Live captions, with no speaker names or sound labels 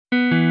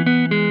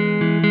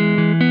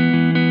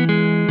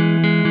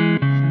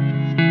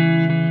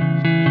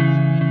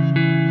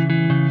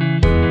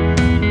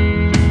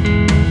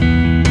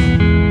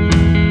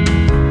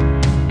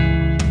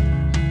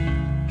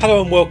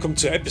Hello and welcome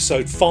to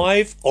episode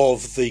 5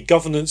 of the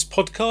Governance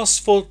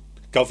Podcast for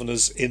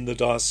governors in the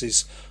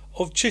Diocese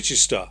of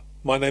Chichester.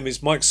 My name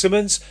is Mike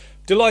Simmonds.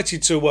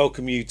 Delighted to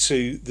welcome you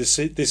to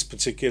this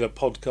particular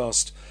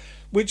podcast,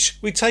 which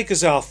we take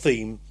as our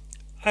theme,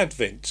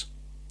 Advent.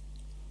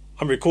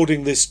 I'm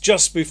recording this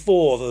just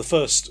before the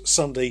first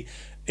Sunday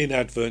in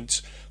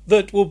Advent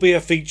that will be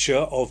a feature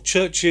of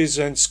churches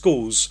and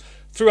schools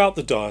throughout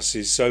the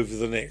diocese over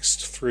the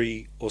next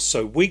 3 or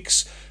so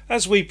weeks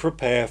as we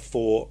prepare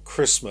for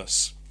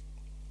Christmas.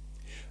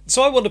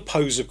 So I want to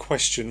pose a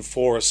question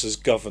for us as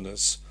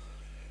governors.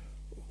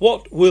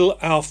 What will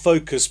our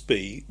focus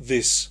be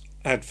this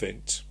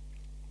Advent?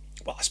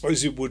 Well, I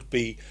suppose it would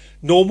be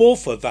normal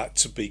for that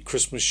to be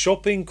Christmas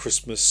shopping,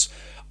 Christmas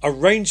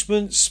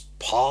arrangements,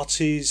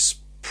 parties,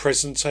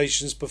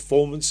 presentations,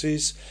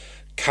 performances,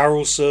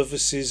 carol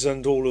services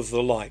and all of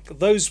the like.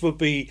 Those would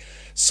be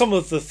some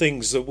of the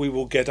things that we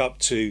will get up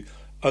to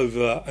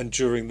over and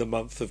during the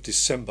month of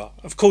December.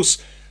 Of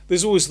course,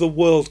 there's always the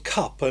World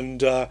Cup,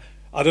 and I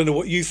don't know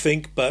what you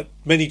think, but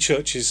many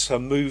churches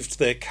have moved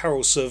their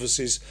carol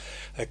services,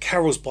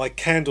 carols by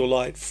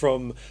candlelight,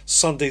 from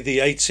Sunday the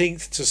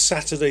 18th to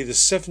Saturday the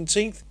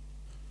 17th,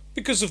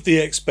 because of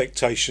the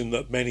expectation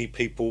that many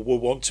people will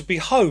want to be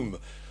home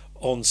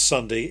on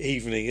Sunday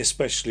evening,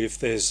 especially if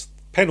there's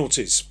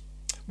penalties.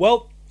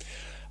 Well,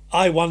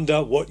 I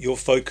wonder what your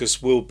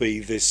focus will be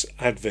this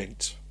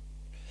Advent.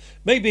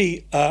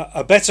 Maybe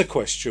a better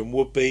question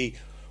would be,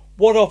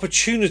 what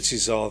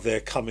opportunities are there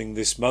coming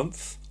this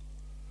month?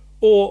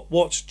 Or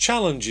what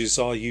challenges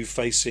are you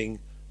facing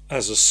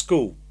as a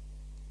school?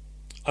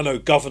 I know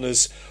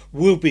governors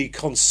will be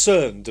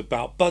concerned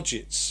about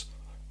budgets,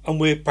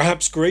 and we're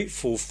perhaps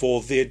grateful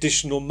for the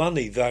additional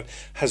money that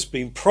has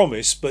been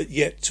promised but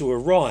yet to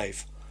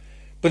arrive.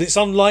 But it's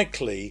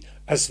unlikely,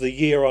 as the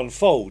year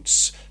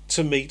unfolds,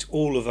 to meet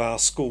all of our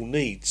school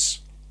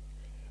needs.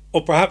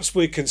 Or perhaps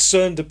we're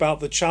concerned about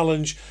the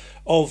challenge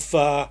of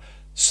a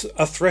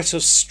threat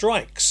of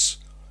strikes,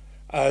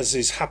 as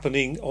is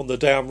happening on the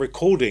day I'm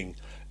recording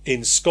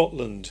in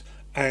Scotland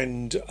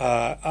and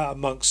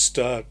amongst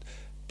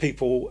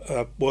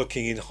people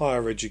working in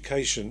higher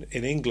education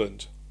in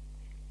England.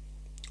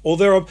 Or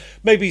there are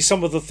maybe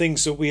some of the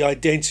things that we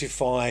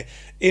identify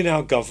in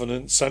our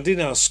governance and in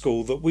our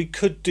school that we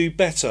could do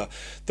better,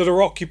 that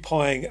are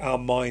occupying our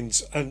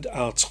minds and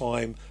our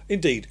time,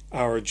 indeed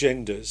our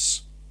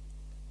agendas.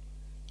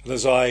 And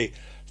as I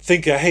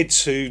think ahead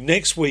to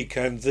next week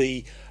and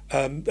the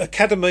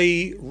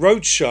Academy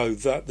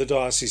Roadshow that the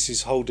diocese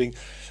is holding,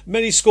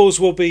 many schools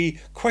will be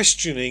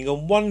questioning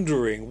and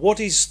wondering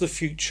what is the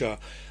future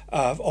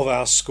of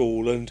our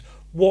school and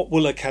what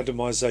will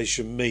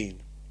academisation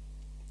mean.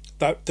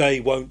 That day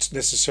won't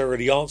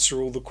necessarily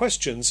answer all the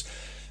questions,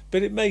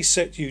 but it may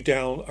set you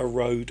down a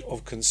road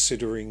of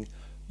considering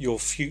your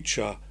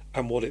future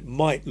and what it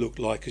might look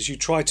like as you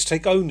try to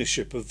take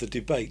ownership of the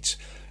debate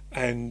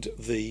and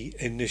the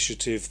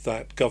initiative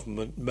that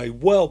government may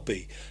well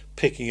be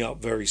picking up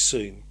very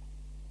soon.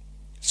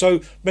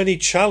 So many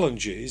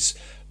challenges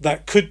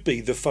that could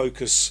be the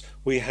focus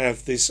we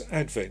have this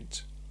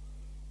Advent.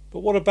 But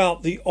what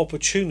about the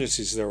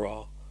opportunities there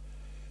are?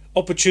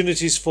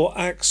 Opportunities for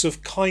acts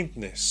of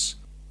kindness,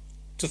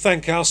 to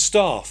thank our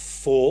staff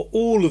for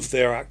all of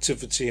their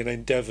activity and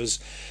endeavours,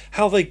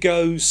 how they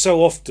go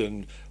so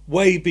often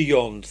way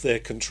beyond their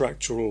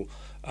contractual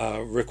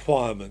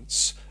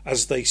requirements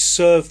as they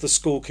serve the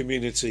school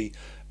community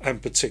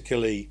and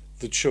particularly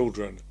the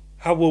children.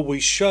 How will we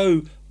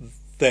show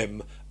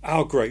them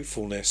our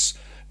gratefulness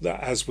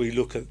as we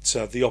look at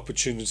the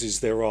opportunities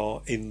there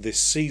are in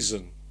this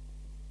season?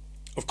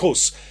 Of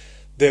course,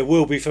 there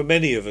will be for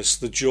many of us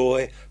the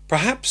joy,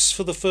 perhaps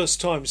for the first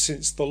time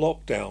since the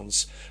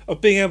lockdowns, of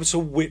being able to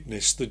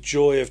witness the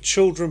joy of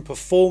children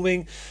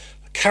performing,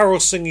 carol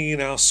singing in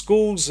our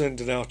schools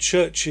and in our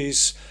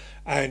churches,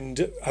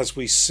 and as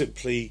we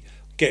simply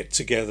get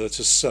together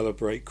to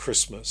celebrate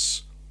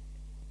Christmas.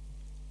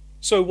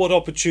 So what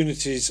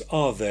opportunities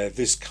are there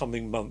this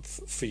coming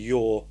month for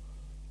your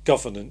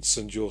governance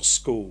and your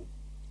school?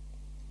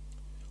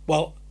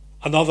 Well,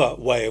 another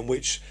way in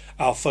which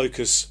our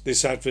focus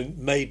this Advent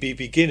may be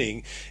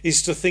beginning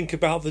is to think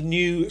about the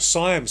new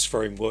SIAMS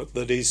Framework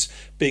that is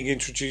being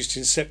introduced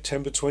in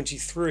September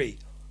 23.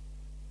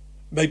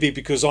 Maybe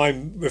because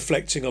I'm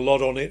reflecting a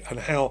lot on it and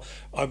how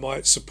I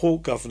might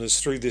support governors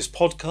through this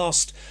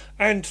podcast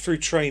and through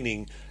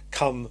training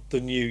come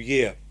the new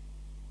year.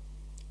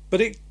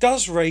 But it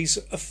does raise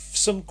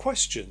some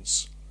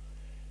questions.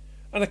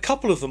 And a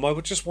couple of them I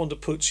would just want to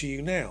put to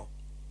you now.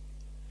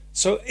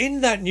 So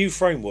in that new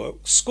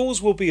framework,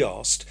 schools will be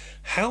asked,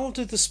 how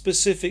do the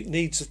specific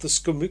needs of the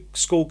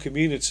school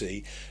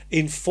community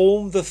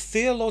inform the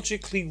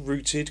theologically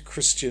rooted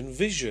Christian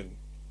vision?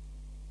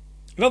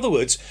 In other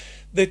words,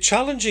 they're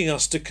challenging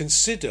us to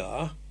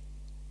consider,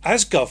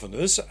 as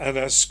governors and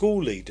as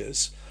school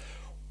leaders,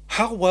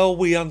 how well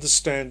we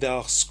understand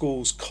our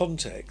school's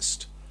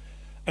context,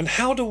 and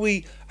how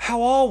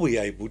are we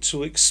able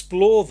to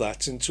explore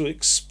that and to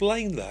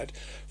explain that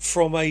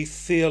from a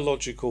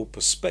theological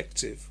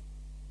perspective.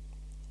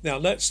 Now,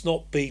 let's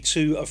not be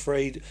too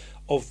afraid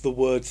of the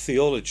word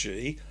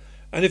theology,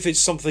 and if it's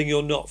something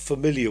you're not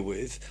familiar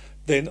with,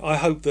 then I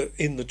hope that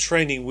in the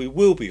training we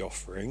will be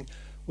offering,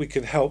 we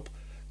can help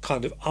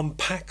kind of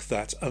unpack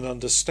that and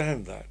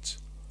understand that.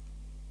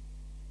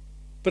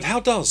 But how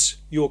does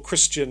your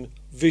Christian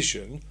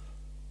vision,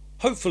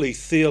 hopefully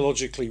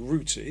theologically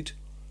rooted,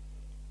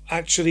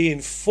 actually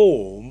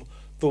inform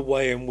the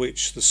way in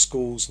which the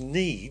school's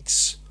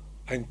needs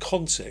and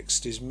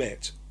context is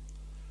met?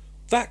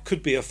 That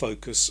could be a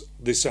focus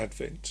this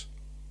Advent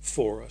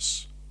for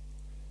us.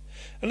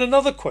 And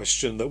another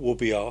question that will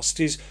be asked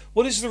is,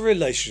 what is the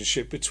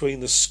relationship between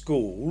the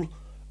school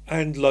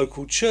and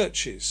local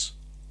churches?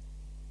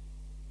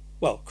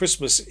 Well,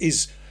 Christmas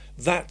is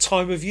that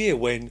time of year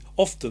when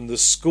often the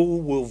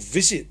school will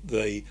visit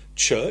the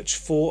church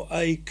for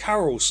a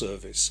carol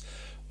service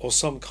or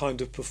some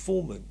kind of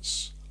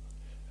performance.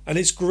 And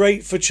it's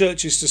great for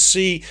churches to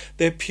see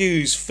their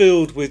pews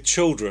filled with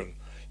children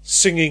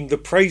singing the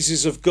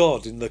praises of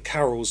God in the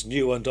carols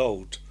new and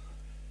old.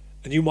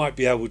 And you might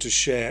be able to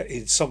share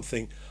in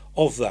something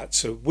of that,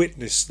 to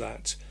witness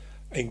that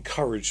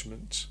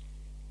encouragement.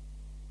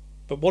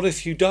 But what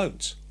if you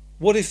don't?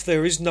 What if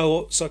there is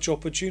no such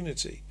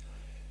opportunity?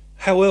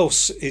 How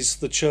else is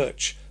the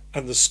church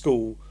and the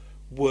school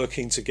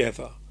working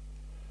together?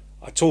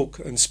 I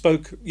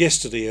spoke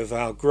yesterday of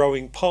our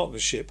growing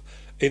partnership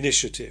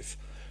initiative,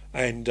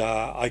 and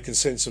I can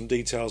send some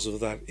details of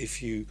that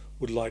if you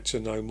would like to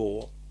know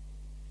more.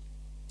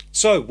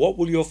 So, what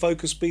will your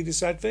focus be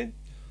this Advent?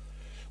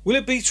 Will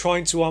it be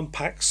trying to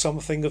unpack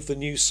something of the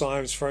new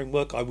SIAMS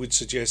Framework? I would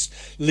suggest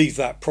leave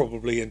that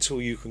probably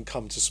until you can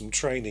come to some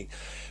training.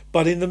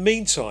 But in the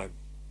meantime,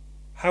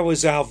 how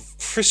is our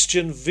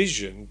Christian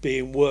vision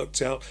being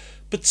worked out,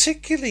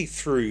 particularly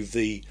through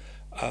the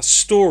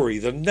story,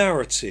 the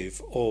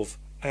narrative of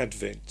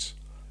Advent?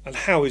 And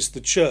how is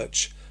the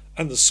church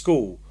and the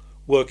school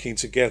working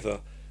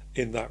together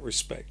in that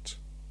respect?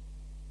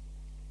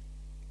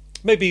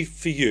 Maybe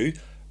for you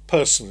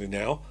personally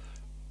now,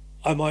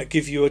 I might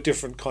give you a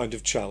different kind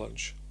of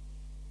challenge.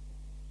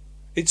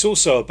 It's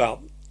also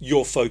about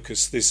your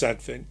focus this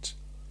Advent.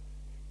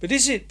 But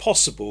is it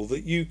possible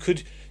that you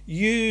could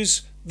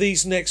use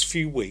these next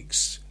few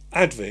weeks,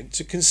 Advent,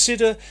 to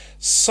consider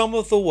some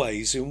of the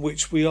ways in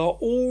which we are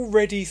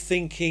already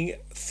thinking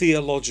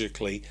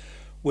theologically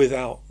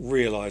without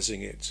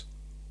realizing it?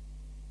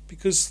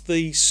 Because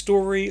the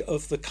story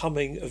of the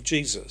coming of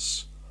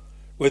Jesus,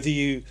 whether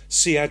you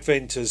see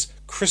Advent as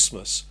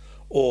Christmas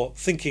or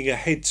thinking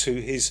ahead to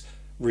his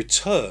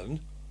return,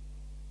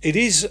 it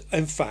is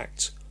in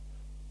fact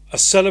a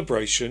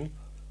celebration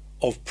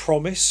of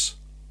promise,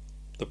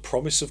 the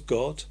promise of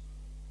God.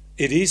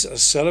 It is a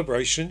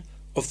celebration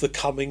of the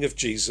coming of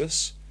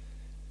Jesus.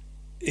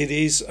 It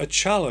is a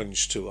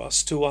challenge to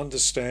us to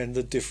understand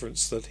the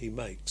difference that he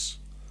makes.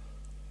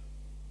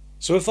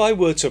 So if I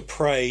were to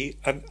pray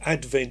an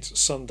Advent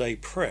Sunday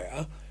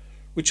prayer,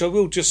 which I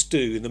will just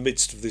do in the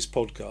midst of this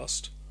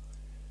podcast,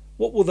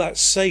 what will that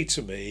say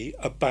to me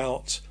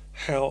about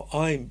how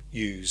I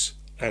use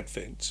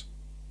Advent?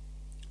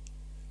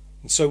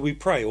 And so we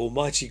pray,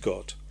 Almighty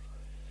God,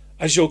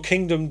 as your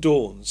kingdom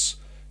dawns,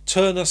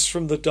 turn us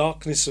from the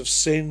darkness of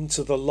sin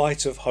to the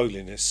light of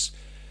holiness,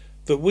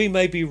 that we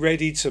may be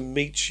ready to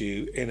meet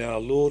you in our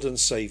Lord and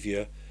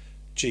Saviour,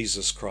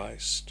 Jesus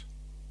Christ.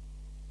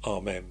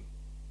 Amen.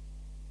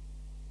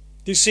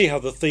 Do you see how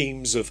the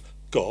themes of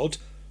God,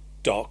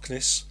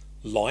 darkness,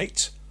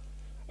 light,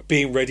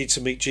 being ready to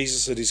meet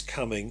Jesus at his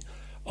coming,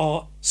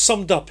 are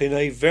summed up in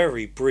a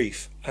very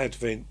brief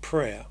Advent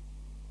prayer?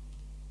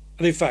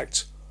 And in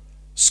fact,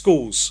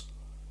 schools,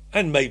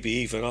 and maybe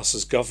even us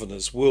as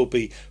governors, will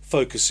be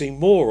focusing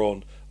more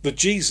on the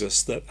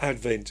Jesus that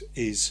Advent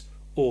is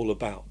all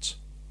about.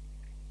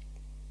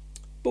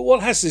 But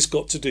what has this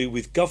got to do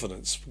with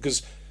governance?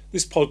 Because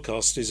this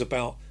podcast is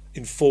about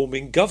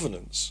informing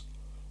governance.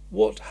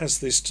 What has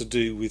this to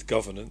do with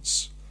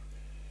governance?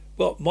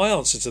 Well, my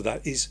answer to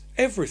that is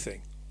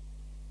everything.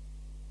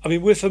 I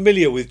mean, we're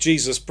familiar with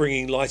Jesus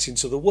bringing light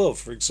into the world,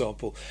 for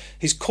example.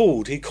 He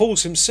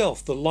calls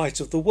himself the light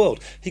of the world.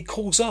 He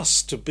calls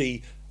us to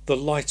be the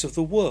light of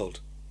the world.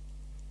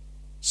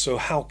 So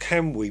how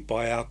can we,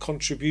 by our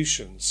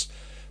contributions,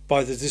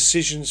 by the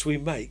decisions we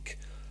make,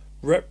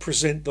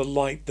 represent the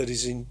light that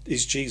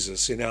is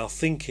Jesus in our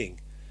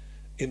thinking,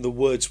 in the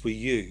words we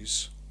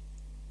use?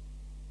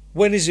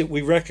 When is it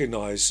we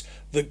recognise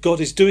that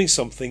God is doing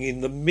something in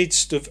the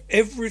midst of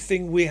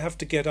everything we have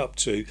to get up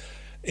to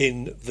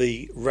in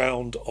the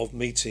round of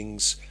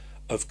meetings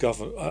of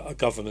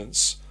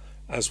governance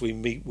as we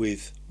meet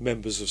with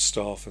members of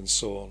staff and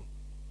so on?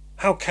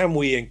 How can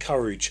we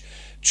encourage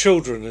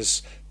children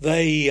as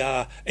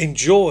they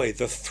enjoy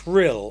the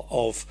thrill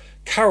of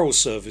carol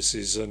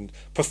services and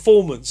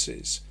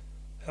performances?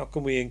 How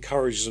can we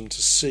encourage them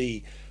to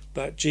see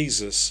that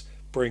Jesus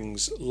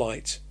brings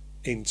light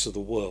into the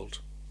world?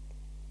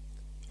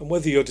 And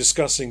whether you're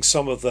discussing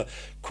some of the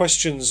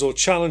questions or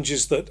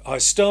challenges that I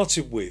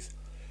started with,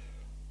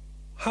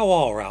 how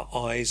are our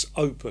eyes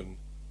open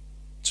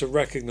to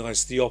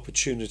recognise the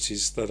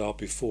opportunities that are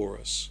before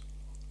us.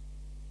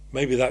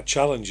 Maybe that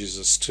challenges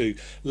us to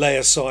lay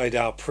aside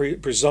our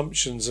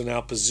presumptions and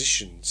our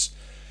positions,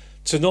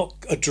 to not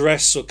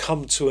address or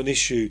come to an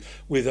issue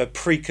with a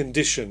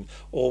precondition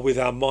or with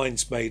our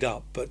minds made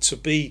up, but to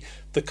be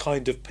the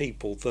kind of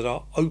people that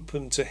are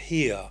open to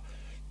hear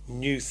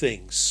new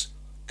things,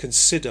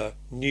 consider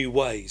new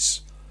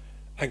ways,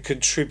 and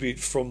contribute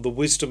from the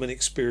wisdom and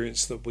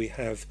experience that we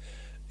have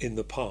in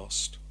the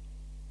past.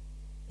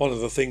 One of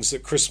the things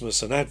that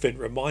Christmas and Advent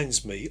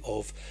reminds me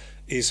of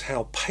is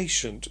how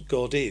patient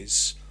God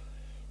is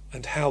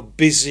and how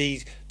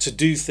busy to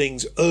do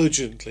things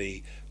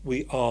urgently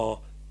we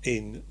are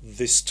in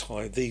these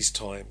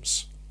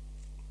times.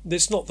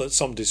 It's not that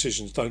some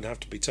decisions don't have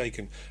to be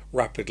taken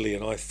rapidly,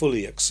 and I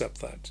fully accept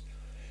that.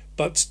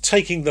 But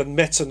taking the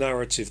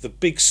meta-narrative, the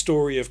big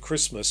story of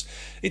Christmas,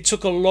 it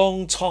took a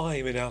long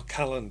time in our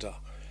calendar.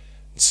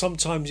 And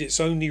sometimes it's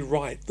only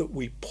right that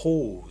we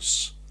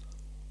pause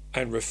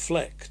and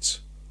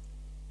reflect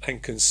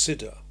and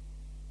consider.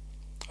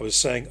 I was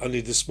saying only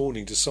this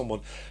morning to someone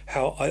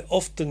how I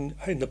often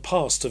in the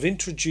past have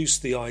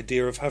introduced the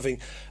idea of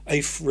having a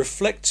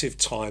reflective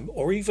time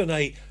or even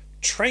a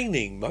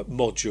training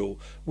module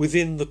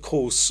within the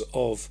course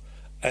of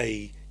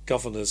a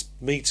governor's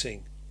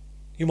meeting.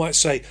 You might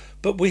say,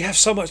 but we have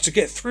so much to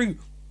get through.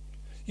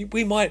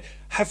 We might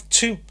have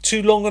too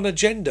long an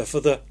agenda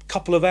for the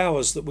couple of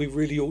hours that we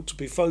really ought to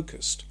be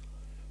focused.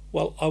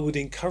 Well, I would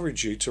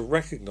encourage you to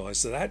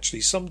recognise that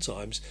actually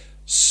sometimes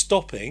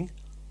stopping,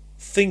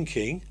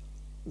 thinking,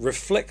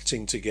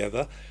 reflecting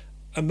together,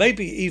 and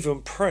maybe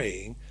even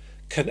praying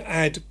can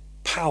add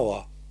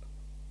power,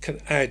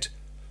 can add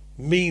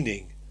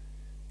meaning,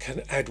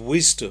 can add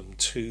wisdom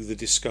to the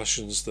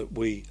discussions that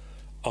we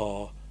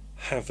are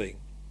having.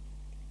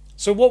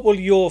 So what will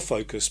your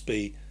focus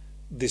be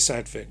this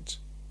Advent?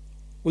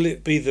 Will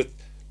it be the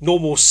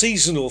normal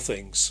seasonal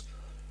things,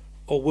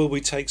 or will we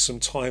take some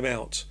time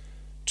out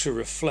to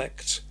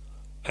reflect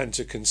and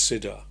to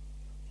consider?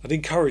 I'd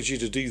encourage you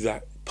to do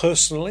that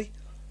personally.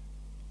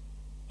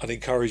 I'd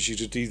encourage you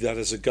to do that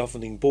as a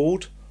governing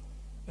board,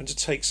 and to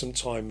take some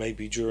time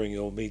maybe during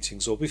your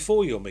meetings or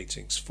before your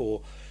meetings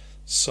for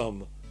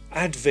some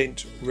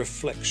Advent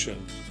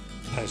reflection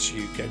as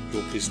you get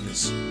your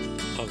business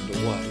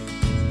underway.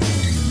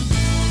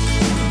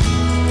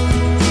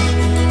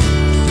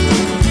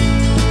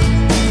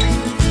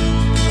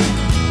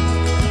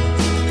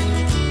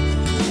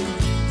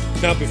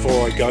 Now,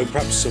 before I go,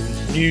 perhaps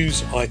some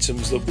news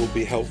items that will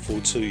be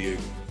helpful to you.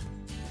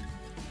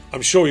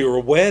 I'm sure you're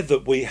aware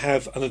that we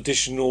have an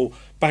additional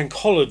bank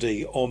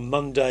holiday on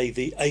Monday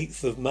the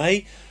 8th of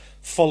May,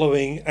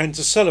 following and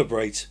to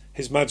celebrate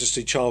His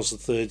Majesty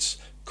Charles III's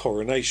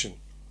coronation.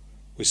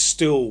 We're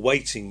still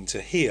waiting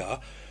to hear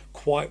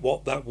quite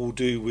what that will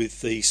do with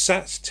the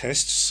SAT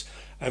tests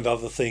and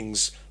other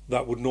things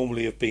that would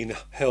normally have been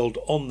held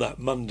on that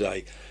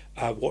Monday.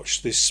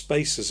 Watch this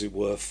space, as it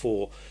were,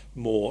 for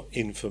more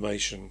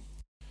information.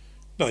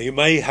 Now, you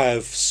may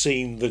have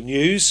seen the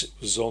news, it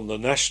was on the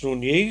national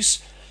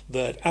news,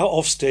 that our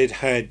Ofsted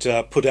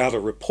had put out a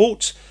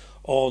report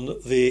on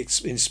the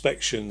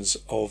inspections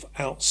of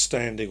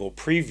outstanding or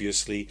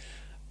previously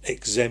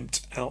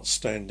exempt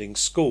outstanding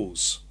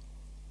schools.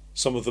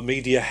 Some of the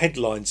media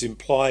headlines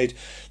implied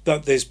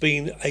that there's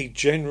been a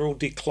general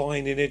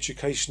decline in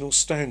educational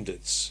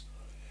standards.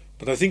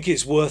 But I think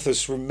it's worth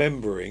us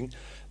remembering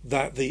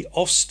that the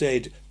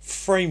Ofsted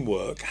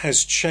framework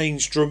has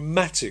changed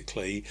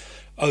dramatically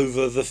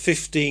over the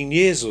 15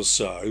 years or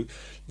so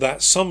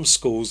that some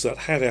schools that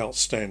had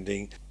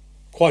outstanding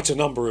quite a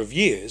number of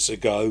years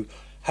ago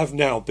have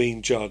now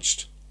been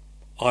judged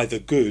either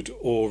good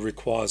or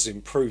requires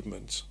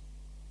improvement.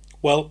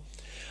 Well,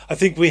 I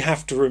think we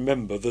have to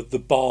remember that the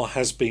bar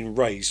has been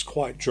raised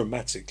quite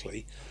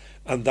dramatically,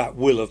 and that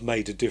will have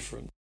made a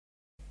difference.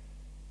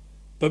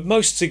 But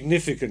most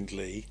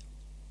significantly,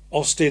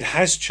 Ofsted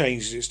has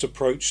changed its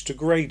approach to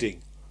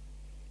grading.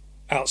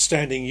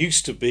 Outstanding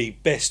used to be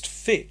best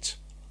fit.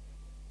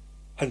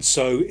 And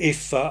so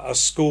if a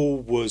school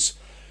was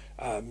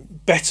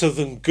better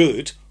than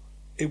good,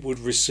 it would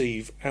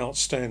receive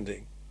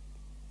outstanding.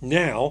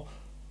 Now,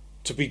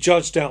 to be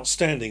judged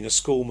outstanding, a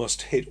school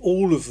must hit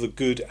all of the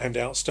good and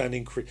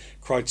outstanding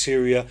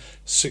criteria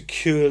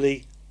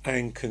securely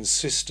and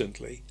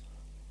consistently.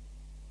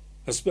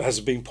 As has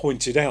been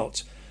pointed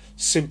out,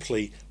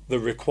 simply the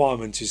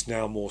requirement is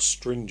now more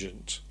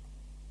stringent.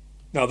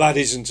 Now, that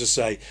isn't to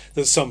say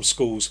that some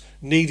schools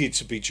needed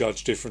to be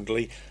judged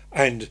differently,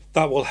 and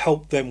that will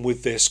help them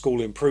with their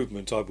school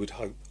improvement, I would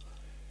hope.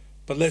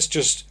 But let's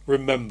just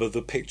remember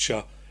the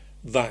picture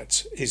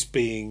that is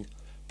being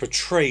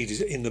portrayed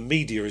in the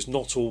media is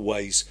not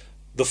always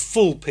the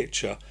full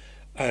picture,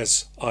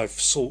 as I've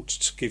sought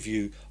to give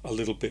you a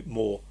little bit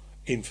more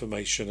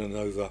information and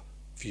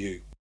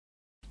overview.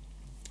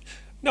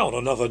 Now, on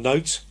another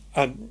note,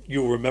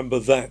 you'll remember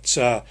that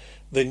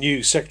the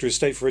new Secretary of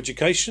State for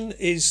Education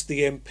is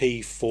the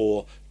MP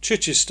for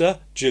Chichester,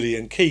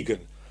 Gillian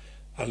Keegan.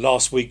 And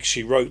last week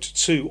she wrote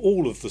to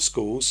all of the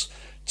schools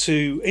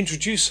to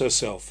introduce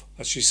herself.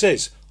 As she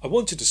says, I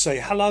wanted to say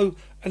hello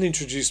and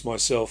introduce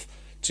myself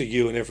to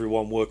you and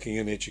everyone working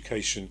in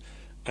education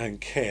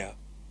and care.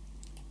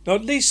 Now,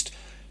 at least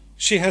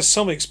she has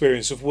some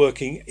experience of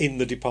working in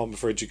the Department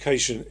for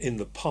Education in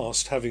the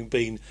past, having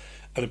been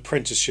an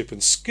apprenticeship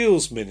and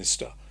skills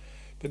minister.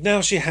 But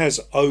now she has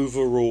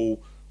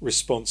overall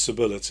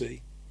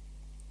responsibility.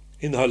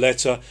 In her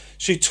letter,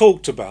 she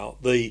talked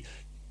about the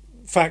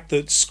fact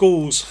that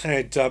schools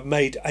had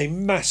made a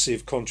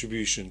massive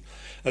contribution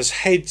as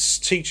heads,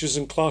 teachers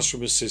and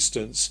classroom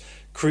assistants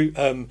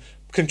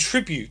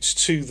contribute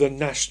to the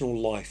national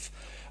life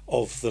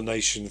of the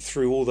nation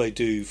through all they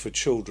do for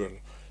children.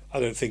 I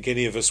don't think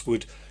any of us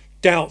would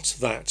doubt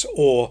that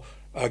or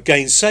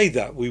gainsay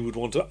that. We would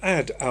want to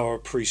add our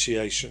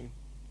appreciation.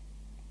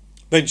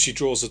 Then she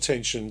draws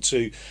attention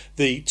to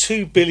the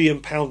 £2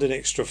 billion in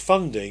extra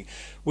funding,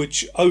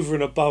 which over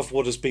and above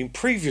what has been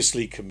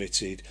previously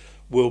committed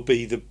will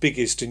be the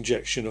biggest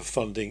injection of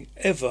funding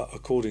ever,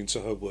 according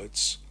to her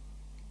words.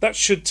 That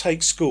should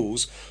take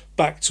schools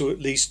back to at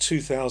least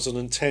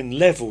 2010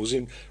 levels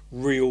in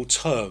real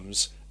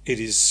terms, it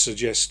is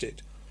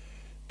suggested.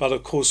 But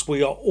of course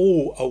we are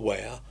all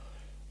aware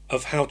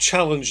of how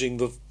challenging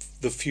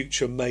the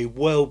future may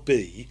well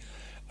be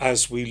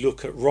as we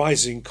look at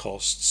rising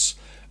costs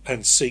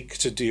and seek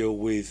to deal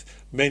with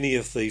many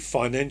of the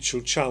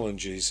financial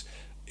challenges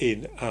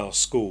in our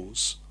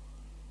schools.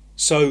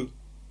 So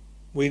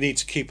we need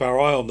to keep our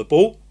eye on the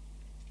ball.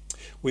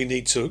 We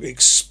need to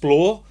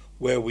explore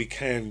where we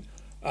can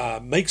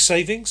make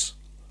savings,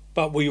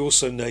 but we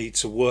also need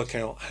to work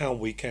out how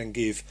we can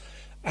give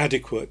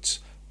adequate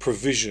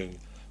provision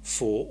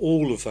for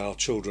all of our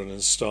children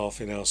and staff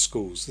in our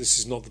schools. This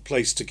is not the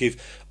place to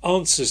give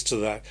answers to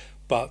that,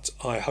 but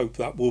I hope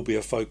that will be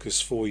a focus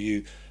for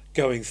you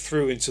going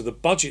through into the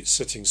budget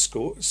setting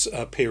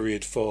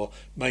period for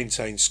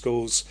maintained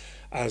schools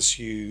as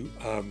you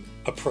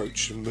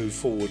approach and move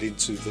forward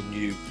into the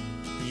new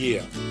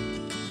year.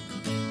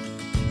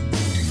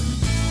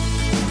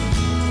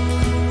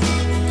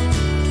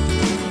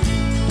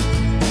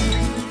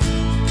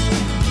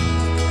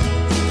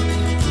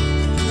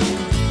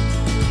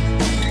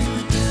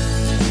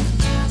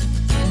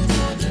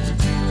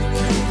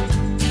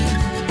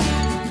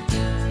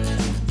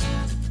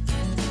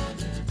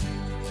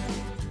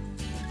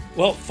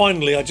 Well,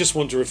 finally, I just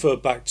want to refer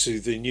back to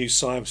the new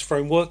SIAMS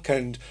Framework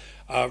and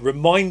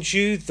remind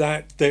you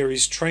that there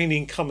is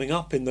training coming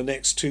up in the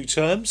next 2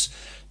 terms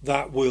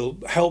that will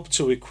help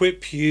to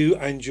equip you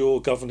and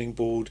your governing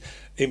board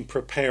in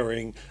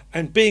preparing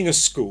and being a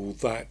school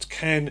that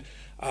can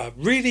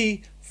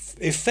really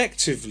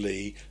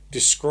effectively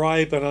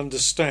describe and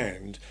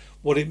understand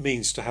what it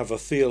means to have a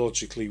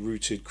theologically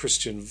rooted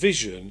Christian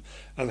vision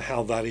and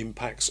how that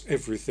impacts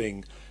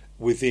everything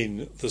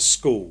within the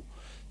school.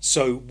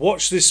 So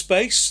watch this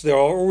space. There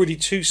are already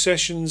 2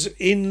 sessions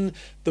in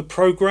the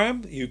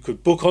programme. You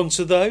could book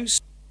onto those.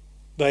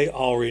 They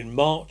are in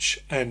March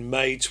and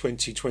May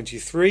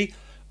 2023.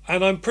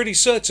 And I'm pretty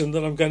certain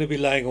that I'm going to be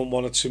laying on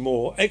 1 or 2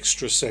 more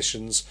extra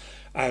sessions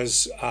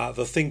as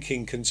the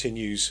thinking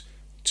continues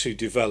to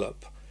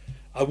develop.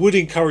 I would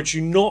encourage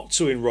you not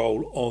to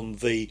enrol on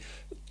the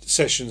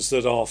sessions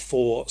that are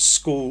for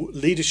school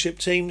leadership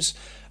teams,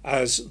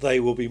 as they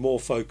will be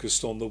more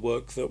focused on the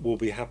work that will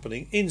be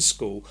happening in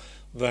school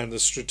than the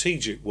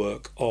strategic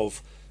work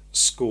of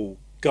school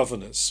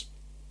governors.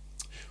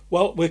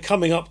 Well, we're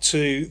coming up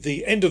to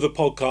the end of the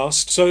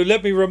podcast, so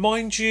let me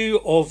remind you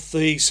of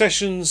the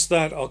sessions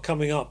that are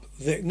coming up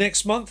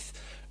next month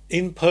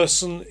in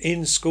person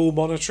in school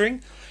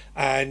monitoring,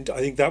 and I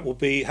think that will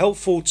be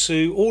helpful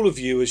to all of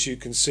you as you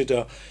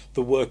consider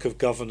the work of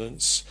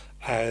governance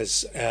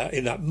as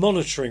in that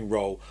monitoring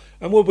role.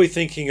 And we'll be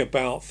thinking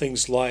about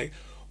things like,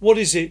 what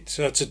is it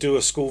to do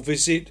a school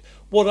visit?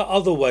 What are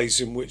other ways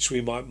in which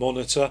we might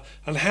monitor?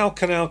 And how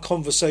can our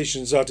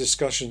conversations, our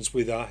discussions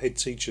with our head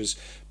teachers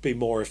be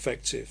more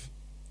effective?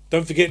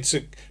 Don't forget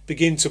to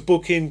begin to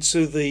book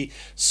into the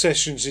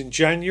sessions in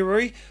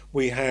January.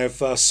 We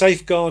have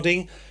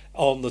safeguarding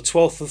on the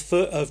 12th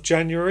of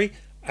January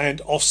and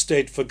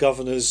Ofsted for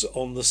governors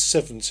on the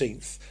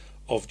 17th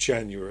of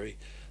January.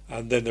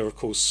 And then there are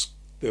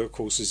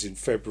courses in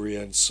February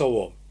and so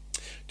on.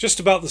 Just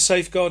about the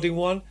safeguarding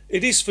one,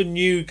 it is for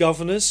new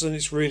governors, and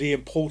it's really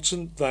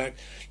important that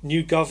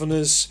new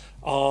governors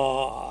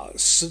are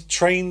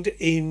trained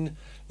in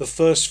the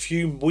first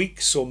few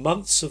weeks or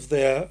months of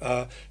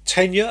their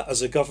tenure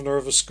as a governor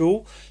of a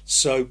school.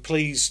 So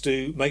please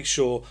do make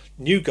sure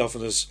new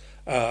governors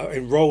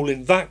enrol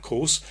in that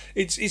course.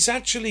 It's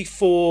actually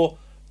for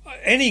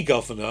any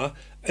governor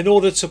in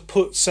order to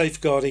put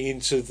safeguarding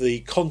into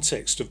the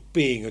context of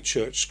being a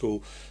church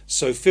school.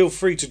 So feel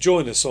free to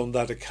join us on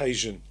that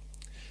occasion.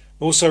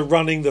 Also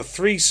running the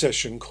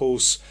 3-session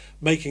course,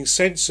 Making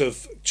Sense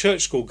of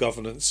Church School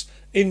Governance,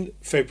 in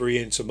February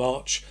into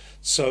March.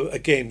 So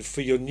again,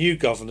 for your new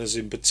governors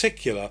in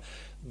particular,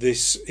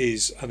 this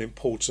is an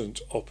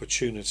important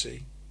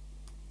opportunity.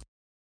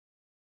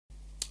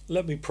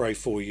 Let me pray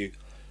for you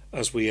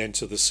as we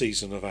enter the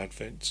season of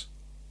Advent.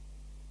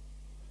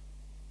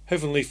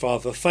 Heavenly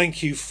Father,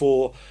 thank you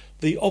for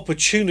the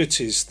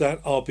opportunities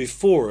that are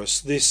before us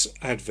this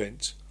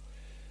Advent,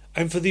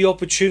 and for the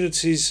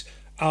opportunities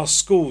our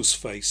schools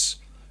face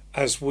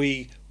as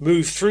we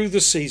move through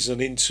the season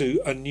into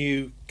a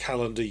new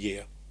calendar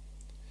year.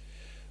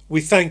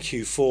 We thank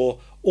you for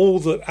all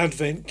that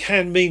Advent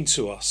can mean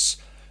to us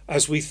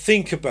as we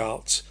think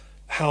about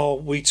how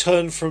we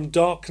turn from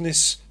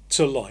darkness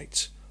to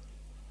light,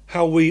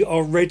 how we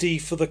are ready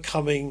for the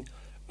coming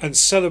and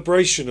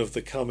celebration of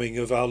the coming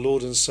of our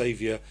Lord and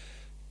Saviour,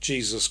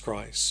 Jesus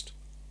Christ.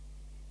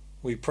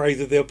 We pray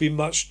that there'll be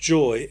much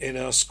joy in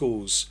our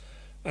schools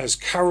as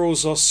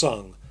carols are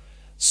sung,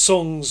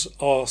 songs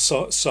are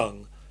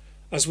sung,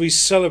 as we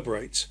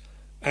celebrate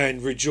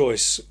and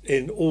rejoice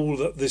in all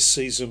that this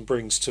season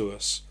brings to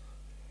us.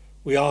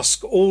 We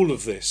ask all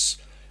of this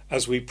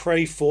as we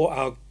pray for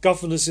our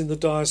governors in the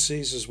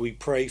diocese, as we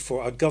pray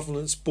for our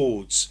governance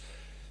boards,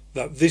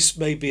 that this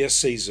may be a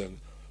season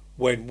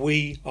when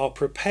we are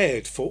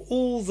prepared for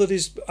all that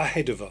is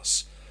ahead of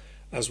us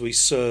as we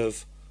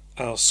serve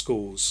our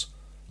schools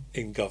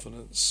in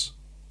governance.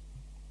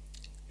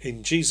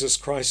 In Jesus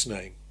Christ's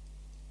name,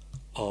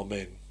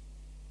 Amen.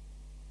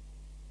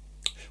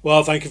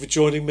 Well, thank you for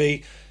joining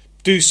me.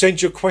 Do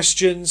send your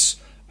questions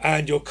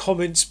and your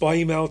comments by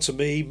email to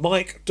me,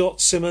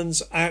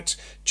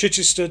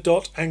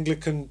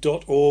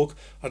 mike.simmonds@chichester.anglican.org.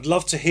 I'd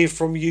love to hear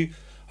from you.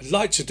 I'd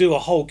like to do a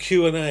whole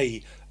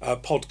Q&A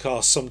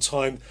podcast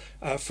sometime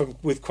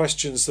with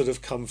questions that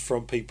have come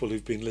from people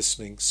who've been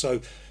listening.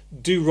 So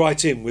do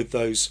write in with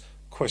those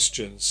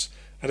questions.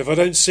 And if I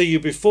don't see you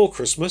before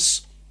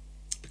Christmas,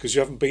 because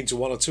you haven't been to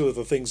one or two of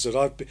the things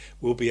that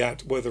will be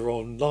at, whether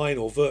online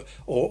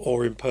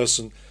or in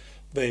person,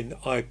 then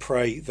I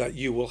pray that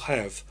you will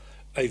have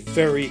a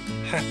very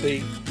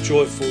happy,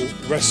 joyful,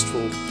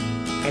 restful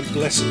and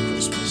blessed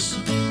Christmas.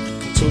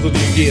 Until the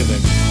new year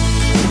then.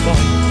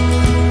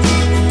 Bye.